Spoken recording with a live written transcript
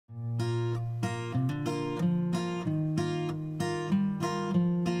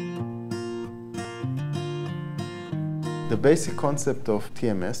The basic concept of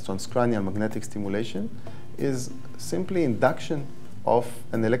TMS, transcranial magnetic stimulation, is simply induction of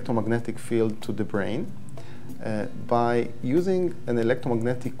an electromagnetic field to the brain by using an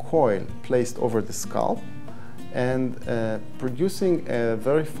electromagnetic coil placed over the scalp and producing a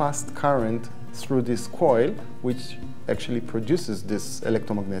very fast current through this coil, which actually produces this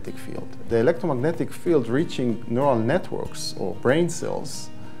electromagnetic field. The electromagnetic field reaching neural networks or brain cells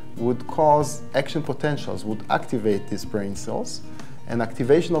would cause action potentials, would activate these brain cells, and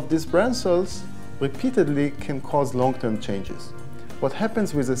activation of these brain cells repeatedly can cause long-term changes. What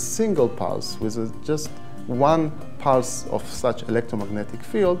happens with a single pulse, with just one pulse of such electromagnetic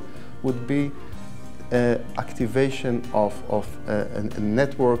field, would be activation of a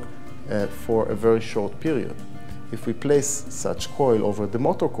network for a very short period. If we place such coil over the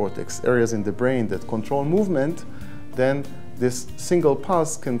motor cortex, areas in the brain that control movement, then this single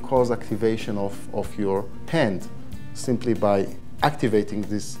pulse can cause activation of your hand simply by activating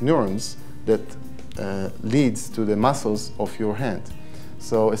these neurons that leads to the muscles of your hand.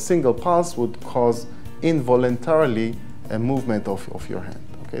 So a single pulse would cause involuntarily a movement of your hand.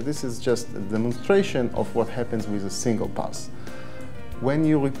 Okay, this is just a demonstration of what happens with a single pulse. When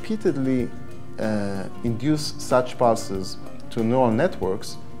you repeatedly induce such pulses to neural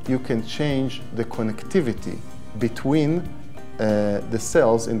networks, you can change the connectivity between the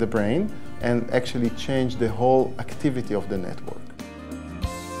cells in the brain and actually change the whole activity of the network.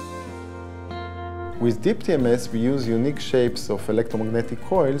 With Deep TMS, we use unique shapes of electromagnetic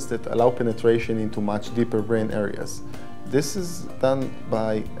coils that allow penetration into much deeper brain areas. This is done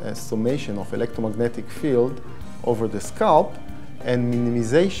by a summation of electromagnetic field over the scalp and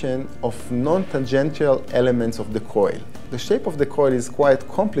minimization of non-tangential elements of the coil. The shape of the coil is quite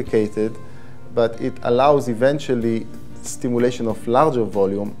complicated, but it allows eventually stimulation of larger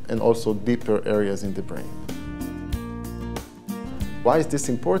volume and also deeper areas in the brain. Why is this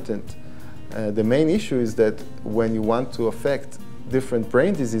important? The main issue is that when you want to affect different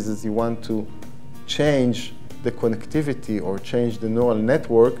brain diseases, you want to change the connectivity or change the neural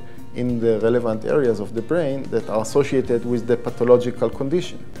network in the relevant areas of the brain that are associated with the pathological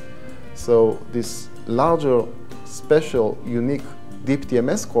condition. So these larger, special, unique Deep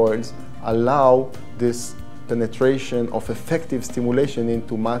TMS coils allow this penetration of effective stimulation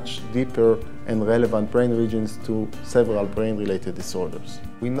into much deeper and relevant brain regions to several brain-related disorders.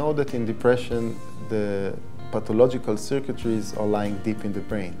 We know that in depression, the pathological circuitries are lying deep in the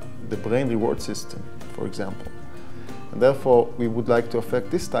brain, the brain reward system, for example. And therefore, we would like to affect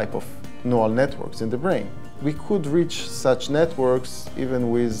this type of neural networks in the brain. We could reach such networks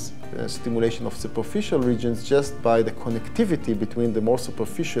even with stimulation of superficial regions just by the connectivity between the more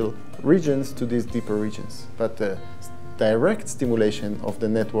superficial regions to these deeper regions. But direct stimulation of the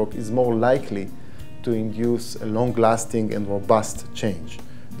network is more likely to induce a long-lasting and robust change.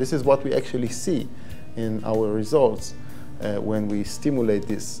 This is what we actually see in our results when we stimulate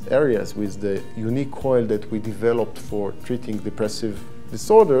these areas with the unique coil that we developed for treating depressive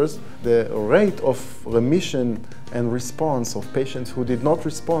disorders. The rate of remission and response of patients who did not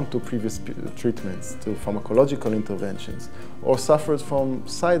respond to previous treatments, to pharmacological interventions, or suffered from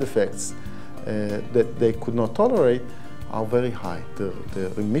side effects that they could not tolerate are very high.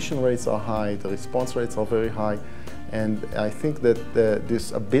 The remission rates are high, the response rates are very high, and I think that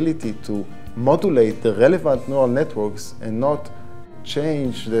this ability to modulate the relevant neural networks and not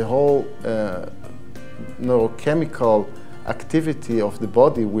change the whole neurochemical activity of the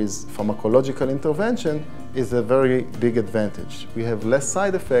body with pharmacological intervention is a very big advantage. We have less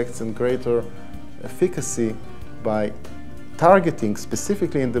side effects and greater efficacy by targeting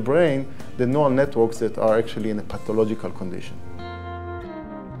specifically in the brain the neural networks that are actually in a pathological condition.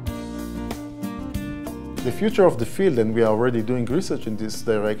 The future of the field, and we are already doing research in this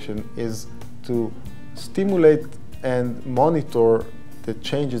direction, is to stimulate and monitor the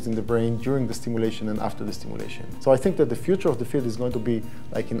changes in the brain during the stimulation and after the stimulation. So I think that the future of the field is going to be,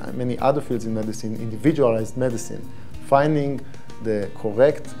 like in many other fields in medicine, individualized medicine, finding the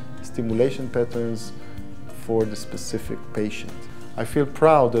correct stimulation patterns for the specific patient. I feel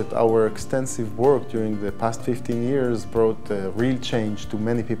proud that our extensive work during the past 15 years brought real change to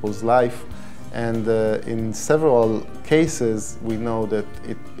many people's life, and in several cases we know that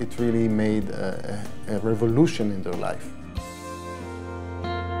it really made a revolution in their life.